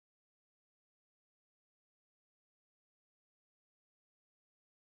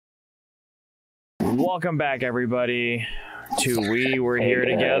Welcome back, everybody, to We Were Here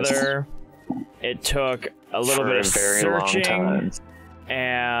Together. It took a little bit of searching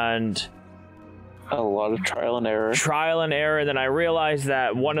and a lot of trial and error. And then I realized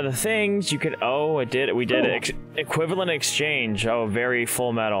that one of the things you could... Oh, it did. We did equivalent exchange. Oh, very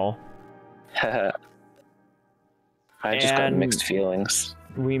Full Metal. I just got mixed feelings.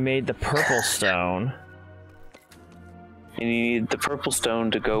 We made the purple stone. And you need the purple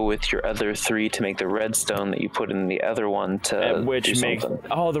stone to go with your other 3 to make the red stone that you put in the other one to do something.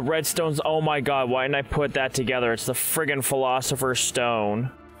 Oh, the red stones. Oh my god, why didn't I put that together? It's the friggin' Philosopher's Stone.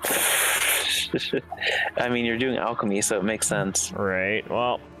 I mean, you're doing alchemy, so it makes sense. Right.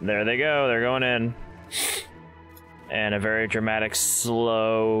 Well, there they go. They're going in. And a very dramatic,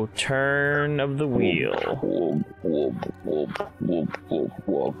 slow turn of the wheel.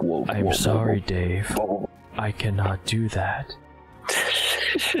 I'm sorry, Dave. I cannot do that.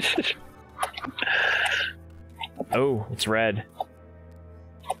 Oh, it's red.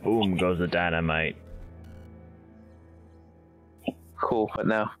 Boom goes the dynamite. Cool, what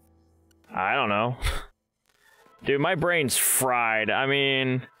now? I don't know. Dude, my brain's fried. I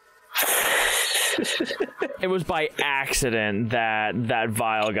mean... It was by accident that that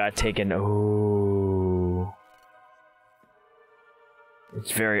vial got taken. Ooh.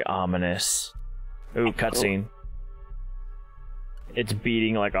 It's very ominous. Ooh, cutscene. It's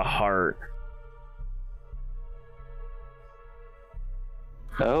beating like a heart.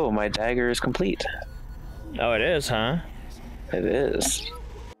 Oh, my dagger is complete. Oh, it is, huh? It is.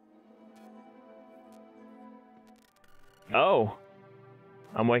 Oh.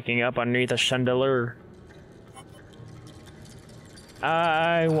 I'm waking up underneath a chandelier.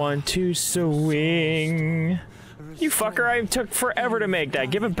 I want to swing. You fucker, I took forever to make that.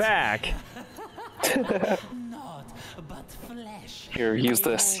 Give it back. Here, use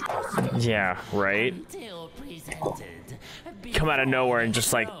this. Yeah, right? Come out of nowhere and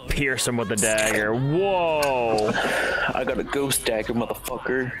just like pierce him with a dagger. Whoa! I got a ghost dagger,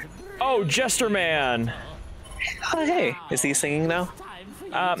 motherfucker. Oh, Jester Man! Oh, hey, is he singing now?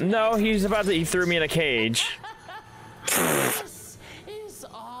 No, he threw me in a cage.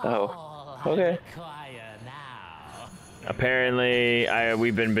 Oh, okay. Apparently,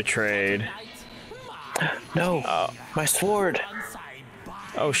 we've been betrayed. No, my sword.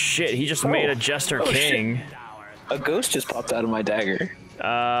 Oh shit, he just made a Jester King. Shit. A ghost just popped out of my dagger.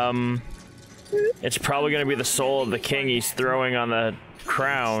 It's probably gonna be the soul of the king he's throwing on the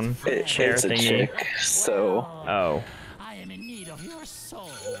crown chair it's thingy. A chick, so... Oh.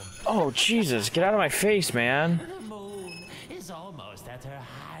 Oh, Jesus, get out of my face, man. The moon is almost at her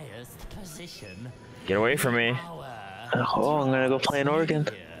highest position. Get away from me. Oh, I'm gonna go play an organ.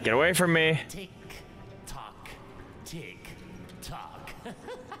 Get away from me. Tick tock, tick tock.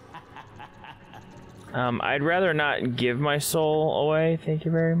 I'd rather not give my soul away, thank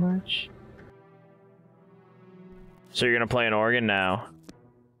you very much. So you're gonna play an organ now?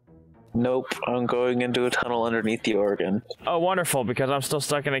 Nope, I'm going into a tunnel underneath the organ. Oh, wonderful, because I'm still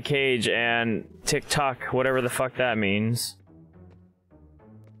stuck in a cage and tick-tock, whatever the fuck that means.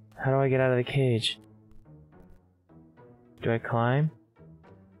 How do I get out of the cage? Do I climb?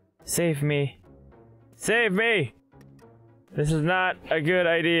 Save me. Save me! This is not a good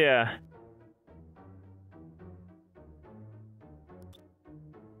idea.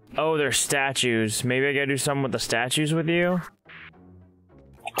 Oh, they're statues. Maybe I gotta do something with the statues with you?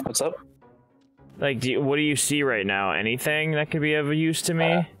 What's up? Like, what do you see right now? Anything that could be of use to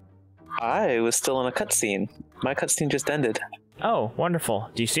me? I was still in a cutscene. My cutscene just ended. Oh, wonderful.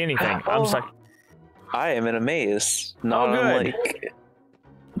 Do you see anything? Oh, I'm stuck. I am in a maze. Not unlike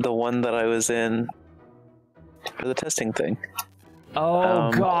the one that I was in for the testing thing.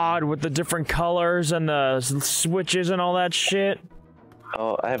 Oh, God, with the different colors and the switches and all that shit.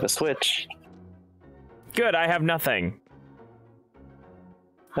 Oh, I have a switch. Good, I have nothing.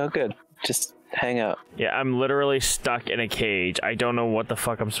 Oh, good. Just hang out. Yeah, I'm literally stuck in a cage. I don't know what the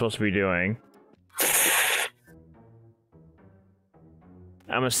fuck I'm supposed to be doing.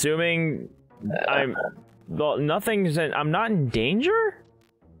 I'm assuming well, nothing's in, I'm not in danger?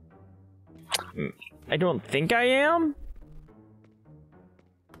 I don't think I am.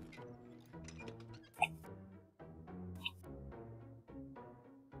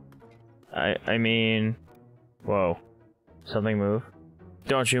 I mean, whoa. Something move?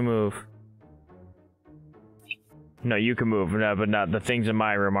 Don't you move. No, you can move, no, but not the things in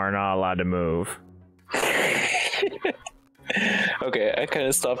my room are not allowed to move. Okay, I kind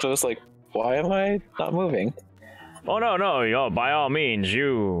of stopped. I was like, why am I not moving? Oh, no, yo, by all means,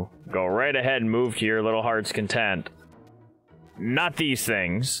 you go right ahead and move to your little heart's content. Not these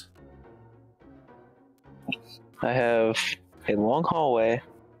things. I have a long hallway,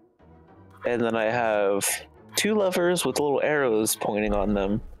 and then I have 2 levers with little arrows pointing on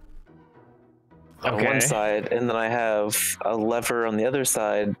them on one side, and then I have a lever on the other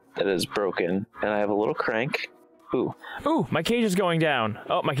side that is broken, and I have a little crank. Ooh, my cage is going down.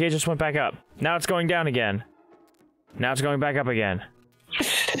 Oh, my cage just went back up. Now it's going down again. Now it's going back up again.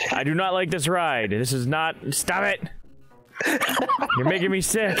 I do not like this ride. This is not... Stop it! You're making me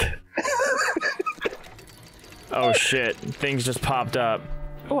sick. Oh shit, things just popped up.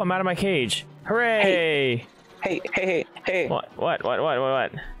 Oh, I'm out of my cage. Hooray! Hey. What?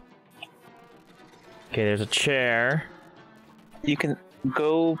 Okay, there's a chair. You can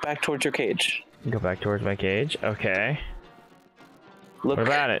go back towards your cage. Go back towards my cage. Okay. Look. What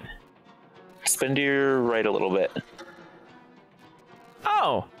about it? Spin to your right a little bit.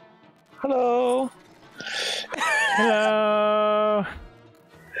 Oh! Hello! Hello!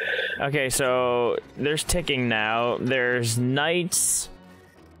 Okay, so there's ticking now. There's knights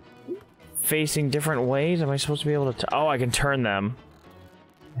facing different ways. Am I supposed to be able to... Oh, I can turn them.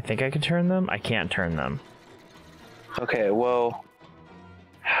 I think I can turn them? I can't turn them. Okay, well...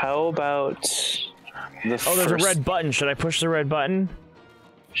 How about the Oh, there's a red button. Should I push the red button?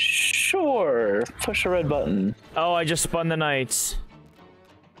 Sure. Push the red button. Oh, I just spun the knights.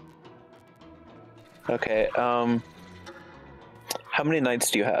 Okay, how many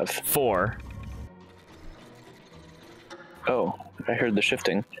knights do you have? 4. Oh, I heard the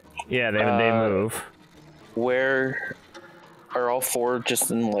shifting. Yeah, they move. Where are all 4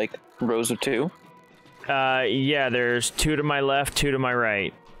 just in, like, rows of 2? Yeah, there's 2 to my left, 2 to my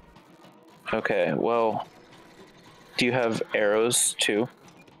right. Okay, well, do you have arrows too?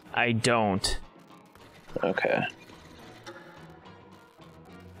 I don't. Okay.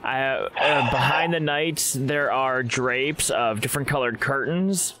 Behind the knights, there are drapes of different colored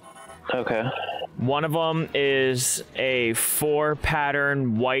curtains. Okay. One of them is a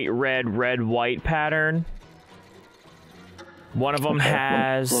 4-pattern white, red, white pattern. One of them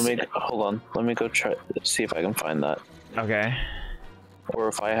has... Hold on. Let me go try see if I can find that. Okay. Or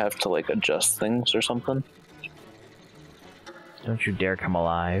if I have to, like, adjust things or something. Don't you dare come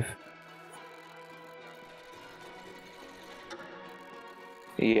alive.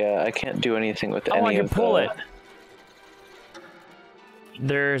 Yeah, I can't do anything with any of the... Oh, I can pull it!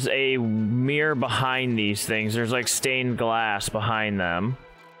 There's a mirror behind these things. There's, like, stained glass behind them.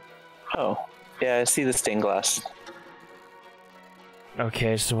 Oh. Yeah, I see the stained glass.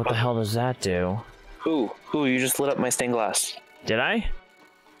 Okay, so what the hell does that do? Ooh, you just lit up my stained glass. Did I?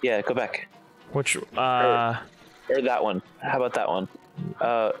 Yeah, go back. Which, Or that one. How about that one?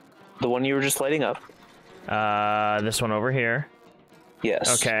 The one you were just lighting up. this one over here.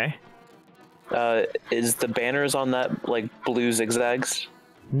 Yes. Okay. Is the banners on that, like, blue zigzags?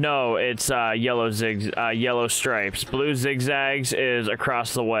 No, it's, yellow stripes. Blue zigzags is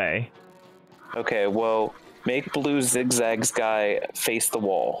across the way. Okay, well, make blue zigzags guy face the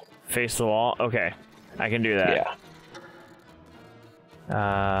wall. Face the wall? Okay. I can do that.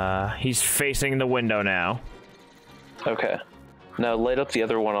 Yeah. He's facing the window now. Okay. Now light up the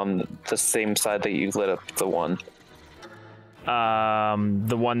other one on the same side that you lit up the one.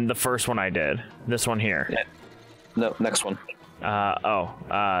 The first one I did. This one here. Yeah. No, next one.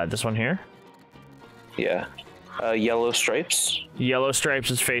 This one here? Yeah. Yellow stripes. Yellow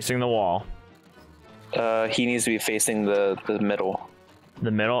stripes is facing the wall. He needs to be facing the middle.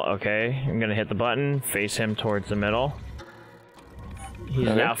 The middle? Okay. I'm gonna hit the button, face him towards the middle. He's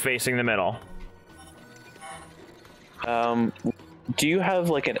now facing the middle. Do you have,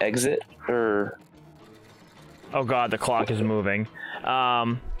 like, an exit, or... Oh god, the clock is moving.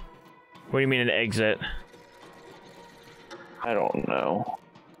 What do you mean an exit? I don't know.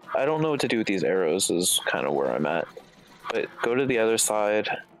 I don't know what to do with these arrows is kind of where I'm at. But go to the other side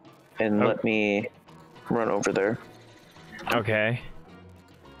and let me run over there. Okay.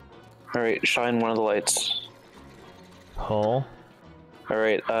 Alright, shine one of the lights. Pull.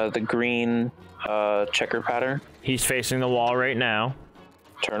 Alright, the green checker pattern. He's facing the wall right now.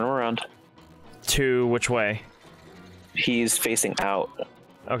 Turn him around. To which way? He's facing out.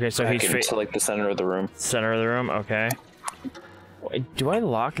 Okay, so Back he's into, like, the center of the room. Center of the room, okay. Wait, do I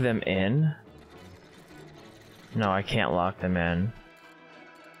lock them in? No, I can't lock them in.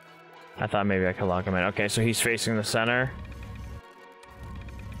 I thought maybe I could lock them in. Okay, so he's facing the center.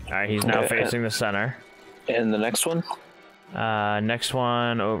 Alright, he's now facing the center. And the next one? Next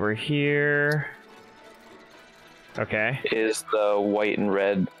one over here. Okay. Is the white and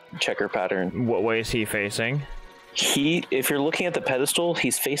red checker pattern. What way is he facing? If you're looking at the pedestal,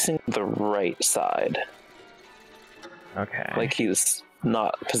 he's facing the right side. Okay. Like, he's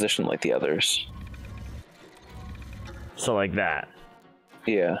not positioned like the others. So like that.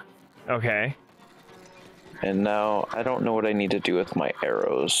 Yeah. Okay. And now I don't know what I need to do with my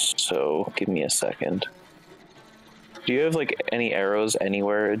arrows, so give me a second. Do you have like any arrows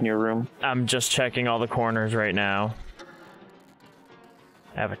anywhere in your room? I'm just checking all the corners right now.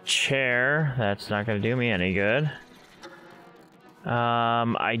 I have a chair. That's not going to do me any good.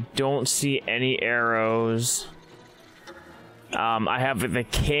 I don't see any arrows. I have the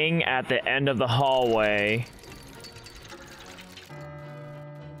king at the end of the hallway.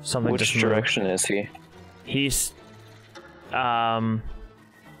 Something Which just moved. direction is he? He's,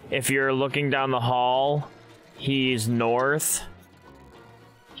 if you're looking down the hall, he's north.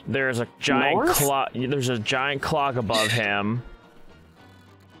 There's a giant clock. There's a giant clock above him.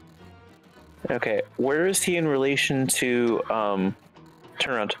 Okay, where is he in relation to, turn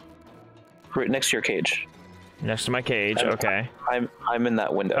around. Right next to your cage. Next to my cage, okay. I'm in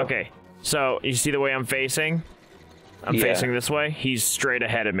that window. Okay, so you see the way I'm facing? I'm facing this way. He's straight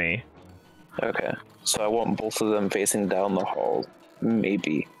ahead of me. Okay, so I want both of them facing down the hall.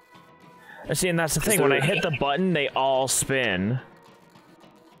 Maybe. See, and that's the thing. When I hit the button, they all spin.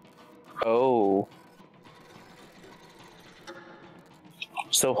 Oh.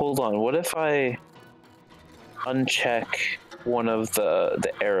 So hold on, what if I uncheck one of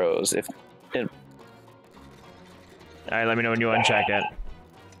the arrows? Alright, let me know when you uncheck it.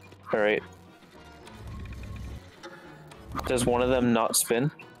 Alright. Does one of them not spin?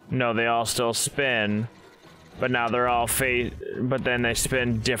 No, they all still spin. But now they're all but then they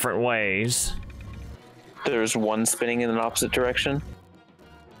spin different ways. There's one spinning in an opposite direction?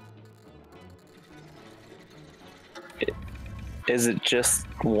 Is it just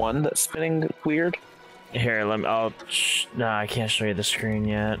one that's spinning weird? Here, let me. No, I can't show you the screen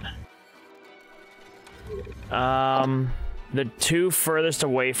yet. The two furthest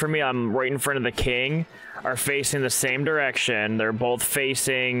away from me, I'm right in front of the king, are facing the same direction. They're both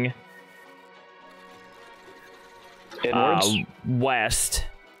facing inwards? West.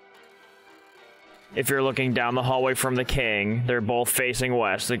 If you're looking down the hallway from the king, they're both facing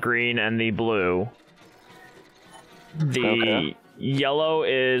west, the green and the blue. The yellow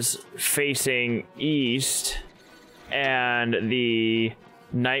is facing east, and the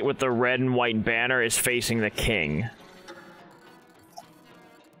knight with the red and white banner is facing the king.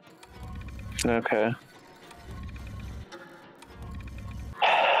 Okay.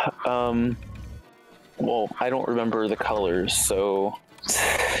 Well, I don't remember the colors, so...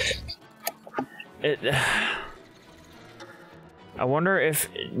 I wonder if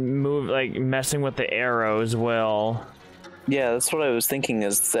messing with the arrows will... Yeah, that's what I was thinking,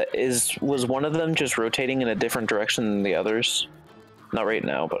 was one of them just rotating in a different direction than the others? Not right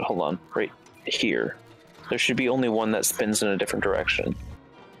now, but hold on. Right here. There should be only one that spins in a different direction.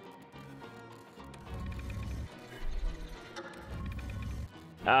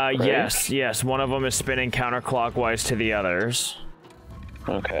 Right? Yes, one of them is spinning counterclockwise to the others.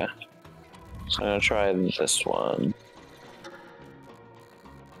 Okay. So I'm gonna try this one.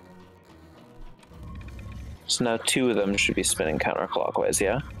 So now two of them should be spinning counterclockwise,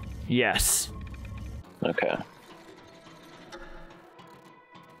 yeah? Yes. Okay.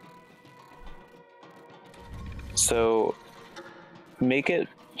 So make it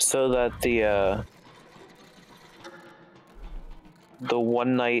so that the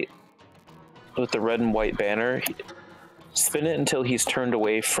one knight with the red and white banner, spin it until he's turned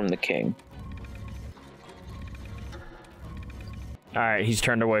away from the king. Alright, he's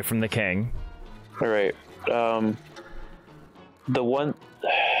turned away from the king. Alright. The one...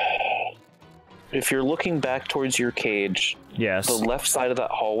 If you're looking back towards your cage, yes, the left side of that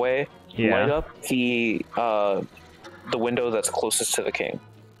hallway, light up the window that's closest to the king.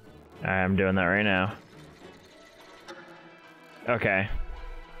 I'm doing that right now. Okay.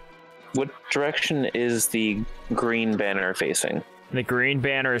 What direction is the green banner facing? The green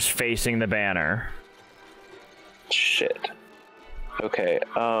banner is facing the banner. Shit. Okay,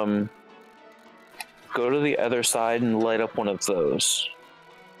 go to the other side and light up one of those.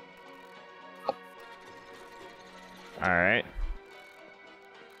 Alright.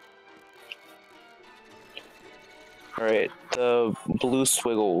 Alright, the blue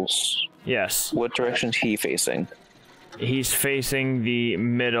swiggles. Yes. What direction is he facing? He's facing the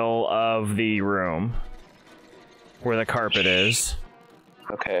middle of the room. Where the carpet is.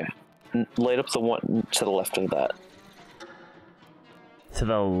 Okay. Light up the one to the left of that. To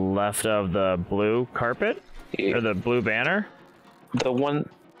the left of the blue carpet? Yeah. Or the blue banner? The one...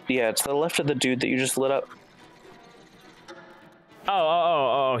 Yeah, to the left of the dude that you just lit up.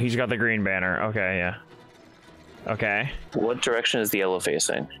 Oh, he's got the green banner. Okay, yeah. Okay. What direction is the yellow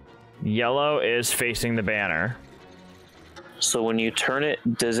facing? Yellow is facing the banner. So when you turn it,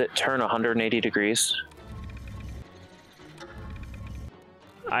 does it turn 180 degrees?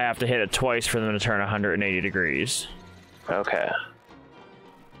 I have to hit it twice for them to turn 180 degrees. Okay.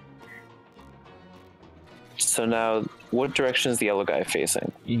 So now, what direction is the yellow guy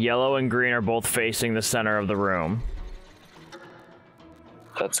facing? Yellow and green are both facing the center of the room.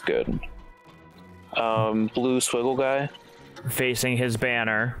 That's good. Blue swiggle guy? Facing his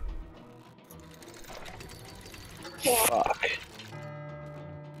banner. Fuck.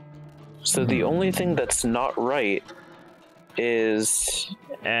 So the only thing that's not right is...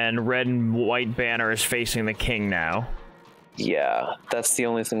 And red and white banner is facing the king now. Yeah, that's the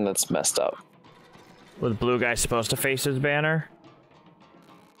only thing that's messed up. Was blue guy supposed to face his banner?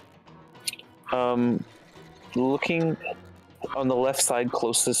 Looking on the left side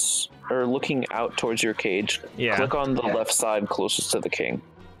closest, or looking out towards your cage, Yeah. click on the left side closest to the king.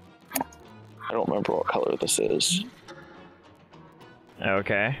 I don't remember what color this is.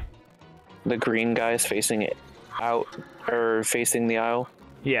 Okay. The green guy is facing it out, or facing the aisle.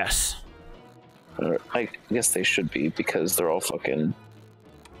 Yes. Or, I guess they should be, because they're all fucking...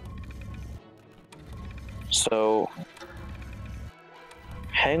 So...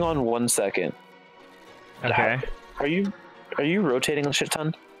 Hang on 1 second. Okay. Are you rotating a shit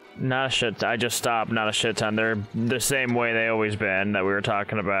ton? Not a shit. I just stopped. Not a shit ton. They're the same way they always been that we were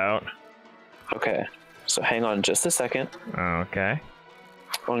talking about. Okay. So hang on just a second. Okay.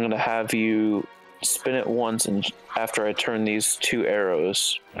 I'm gonna have you spin it once, and after I turn these 2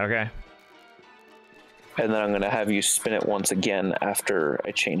 arrows. Okay. And then I'm gonna have you spin it once again after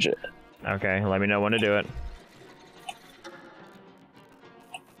I change it. Okay. Let me know when to do it.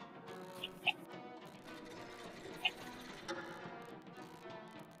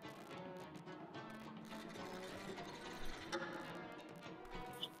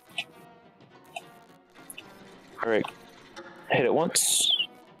 All right. Hit it once.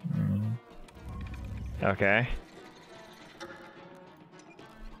 Okay.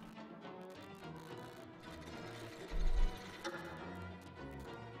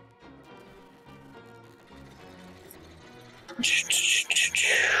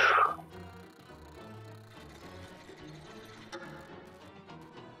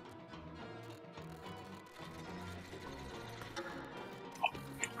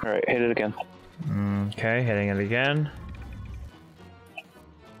 All right, hit it again. Okay, hitting it again.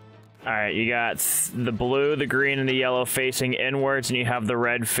 Alright, you got the blue, the green, and the yellow facing inwards, and you have the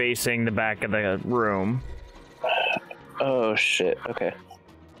red facing the back of the room. Oh shit, okay.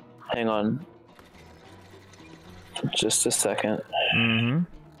 Hang on. Just a second. Mm-hmm.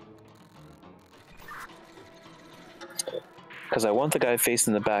 Because I want the guy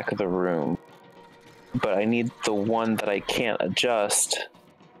facing the back of the room, but I need the one that I can't adjust.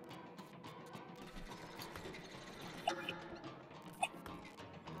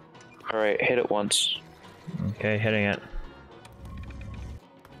 Alright, hit it once. Okay, hitting it.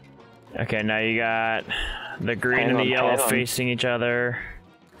 Okay, now you got the green and the yellow facing each other.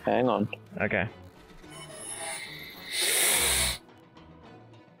 Hang on. Okay.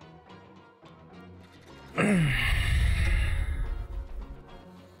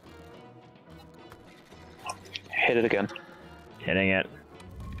 Hit it again. Hitting it.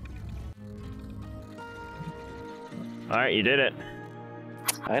 Alright, you did it.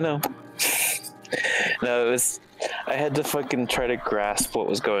 I know. No, it was... I had to fucking try to grasp what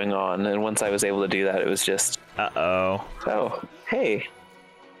was going on, and once I was able to do that, it was just... Uh-oh. Oh, hey.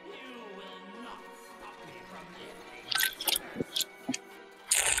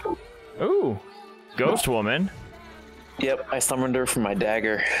 Ooh. Ghost woman. Yep, I summoned her from my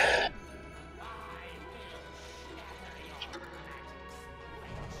dagger.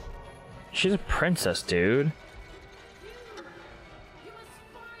 She's a princess, dude.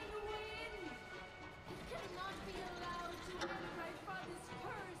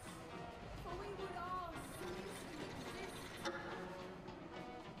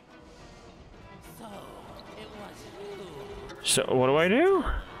 So, what do I do?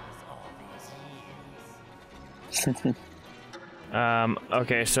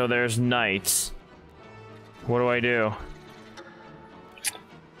 Okay, so there's knights. What do I do?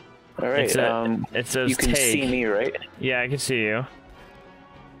 Alright, it says you can take. see me, right? Yeah, I can see you.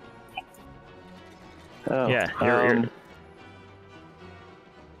 Oh, Yeah, you're...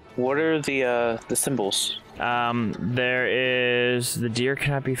 What are the symbols? There is... The deer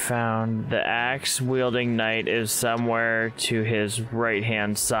cannot be found. The axe-wielding knight is somewhere to his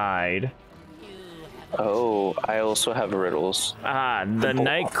right-hand side. Oh, I also have riddles. The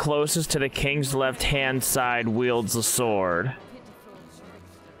knight closest to the king's left-hand side wields the sword.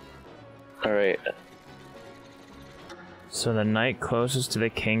 Alright. So the knight closest to the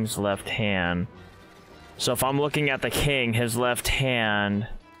king's left hand. So if I'm looking at the king, his left hand...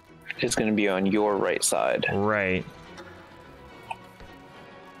 It's going to be on your right side. Right.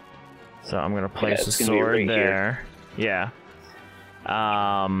 So I'm going to place the it's gonna be sword right there. Yeah.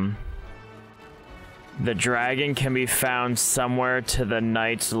 The dragon can be found somewhere to the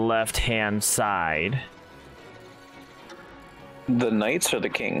knight's left-hand side. The knights or the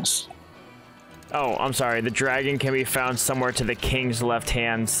kings? Oh, I'm sorry. The dragon can be found somewhere to the king's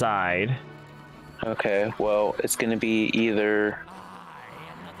left-hand side. Okay, well, it's going to be either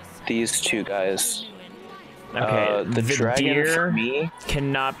these two guys. Okay, the dragon deer for me.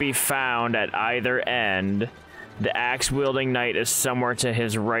 cannot be found at either end. The axe-wielding knight is somewhere to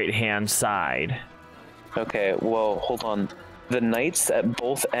his right-hand side. Okay, well, hold on. The knights at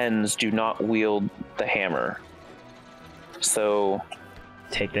both ends do not wield the hammer. So...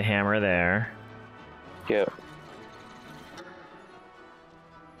 Take the hammer there. Yep.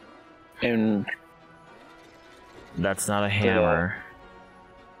 And... That's not a hammer.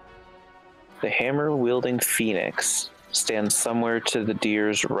 The hammer-wielding phoenix stands somewhere to the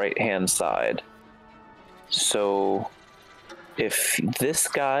deer's right-hand side. So, if this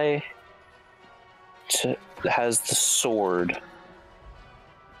guy has the sword,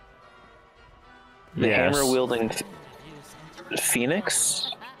 the hammer-wielding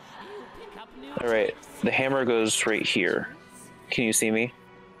phoenix? Alright, the hammer goes right here. Can you see me?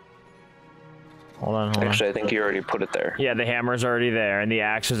 Hold on, Actually, I think you already put it there. Yeah, the hammer's already there, and the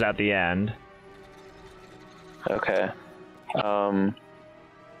axe is at the end. Okay.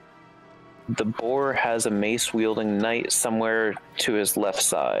 The boar has a mace-wielding knight somewhere to his left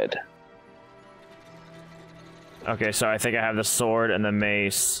side. Okay, so I think I have the sword and the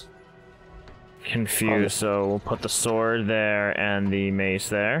mace confused, so we'll put the sword there and the mace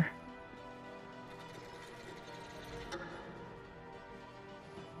there.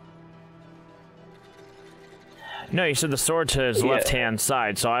 No, you said the sword to his left-hand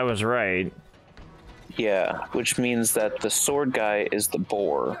side, so I was right. Yeah, which means that the sword guy is the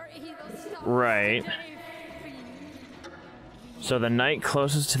boar. Right. So the knight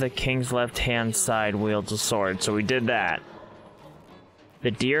closest to the king's left-hand side wields a sword, so we did that.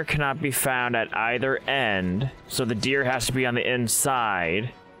 The deer cannot be found at either end, so the deer has to be on the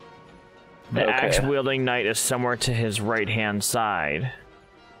inside. The axe-wielding knight is somewhere to his right-hand side.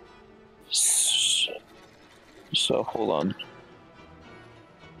 So, hold on.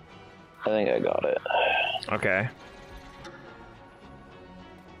 I think I got it. Okay.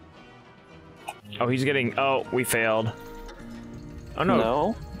 Oh, he's getting... Oh, we failed. Oh, no.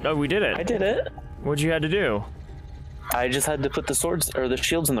 No? No, we did it. I did it. What'd you had to do? I just had to put the swords, or the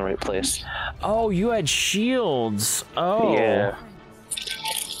shields in the right place. Oh, you had shields. Oh. Yeah.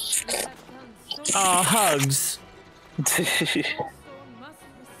 Oh, hugs.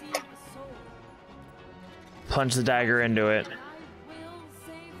 Plunge the dagger into it.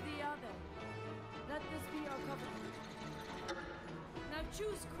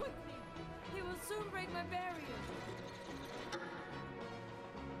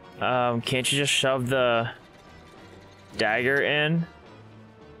 Can't you just shove the dagger in?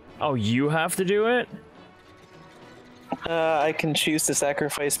 Oh, you have to do it? I can choose to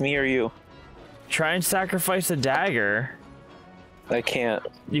sacrifice me or you. Try and sacrifice the dagger. I can't.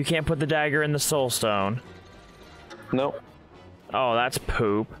 You can't put the dagger in the soul stone. Nope. Oh, that's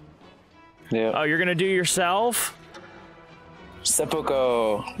poop. Yeah. Oh, you're gonna do yourself?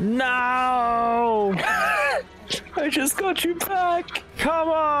 Seppuku. No! I just got you back. Come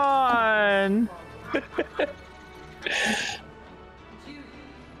on!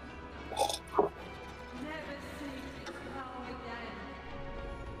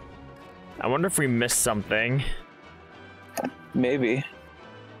 I wonder if we missed something. Maybe.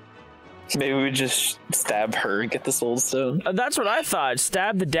 Maybe we just stab her and get the soul stone. That's what I thought.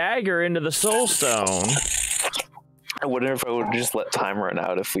 Stab the dagger into the soul stone. I wonder if I would just let time run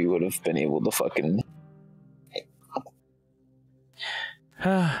out if we would have been able to fucking...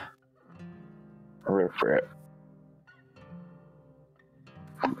 Rip.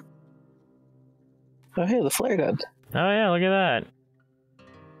 Oh hey, the flare gun. Oh yeah, look at that.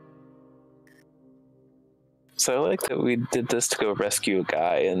 So I like that we did this to go rescue a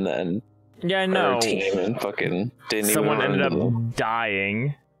guy and then Yeah, I know. our team and fucking didn't Someone even ended run up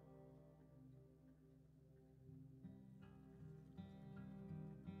dying.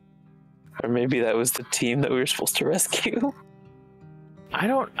 Or maybe that was the team that we were supposed to rescue. I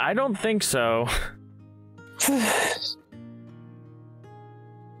don't think so.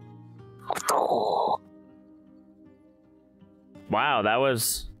 Wow, that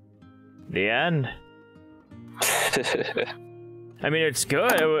was the end. I mean, it's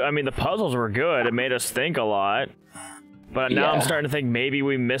good. I mean, the puzzles were good. It made us think a lot. But now I'm starting to think maybe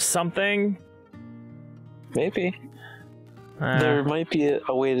we missed something. Maybe. There might be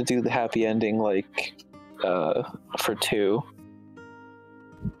a way to do the happy ending, like, for 2.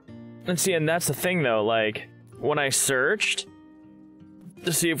 And see, and that's the thing, though. Like, when I searched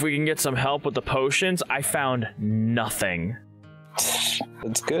to see if we can get some help with the potions, I found nothing.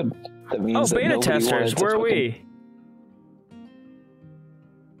 That's good. That means beta testers, where are we?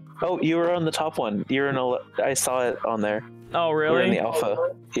 Oh, you were on the top one. You're in I saw it on there. Oh, really? We're in the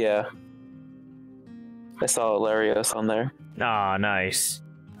alpha. Yeah. I saw Larios on there. Ah, nice.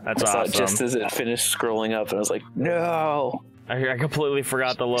 That's awesome. I saw it just as it finished scrolling up, and I was like, no! I completely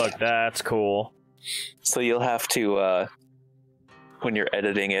forgot to look. That's cool. So you'll have to, when you're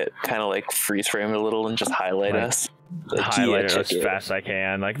editing it, kind of like freeze frame it a little and just highlight us. Like, highlight it as fast as I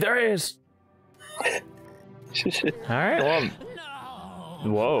can. Like, there it is! Alright, well... No!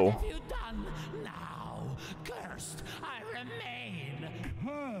 Whoa. What have you done now? Cursed I remain.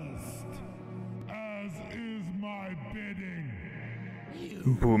 Cursed, as is my bidding.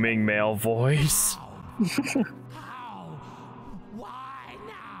 Booming male voice. How? Why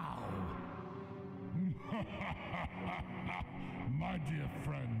now? My dear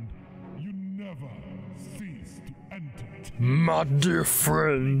friend, you never cease to entertain. My dear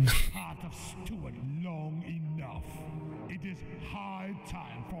friend. Heart of Stuart long enough. It is high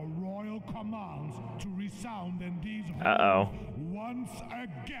time for royal commands to resound in these halls once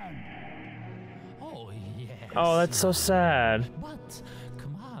again. Oh, yes. Oh, that's so sad. What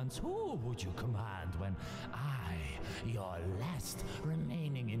commands? Who would you command when I, your last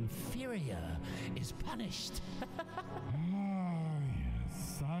remaining inferior, is punished?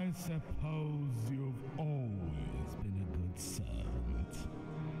 Yes, I suppose you've always been a good servant,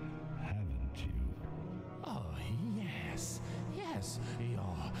 haven't you? Oh, yes. Yes,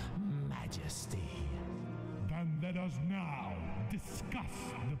 your majesty. Then let us now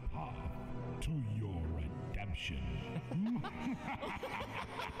discuss the path to your redemption.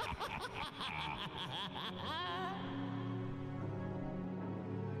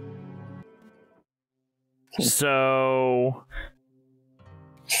 So...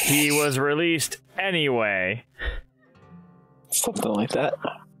 he was released anyway. Something like that.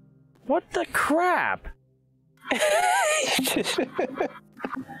 What the crap?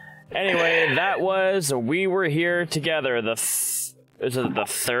 Anyway, that was We Were Here Together. Is it the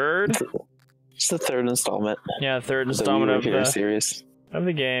third? It's the 3rd installment. Yeah, the 3rd installment of the series. Of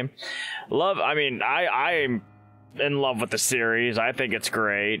the game. I mean, I'm in love with the series. I think it's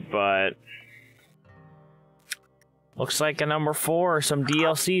great, but looks like a number 4 or some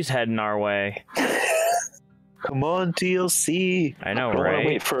DLC's heading our way. Come on, DLC. I know, I don't right? want to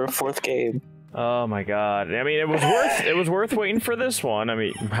wait for a 4th game. Oh my god. I mean, it was worth waiting for this one. I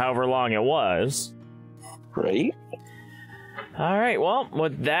mean, however long it was. Right? Alright, well,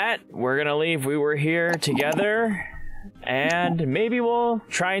 with that, we're gonna leave We Were Here Together, and maybe we'll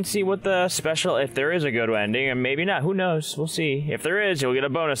try and see what the special, if there is a good ending, and maybe not, who knows, we'll see. If there is, you'll get a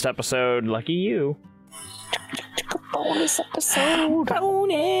bonus episode, lucky you. Bonus episode!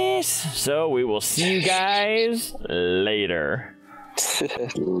 Bonus! So, we will see you guys later.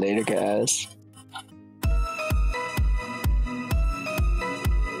 Later, guys.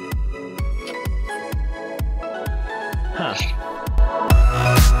 Huh.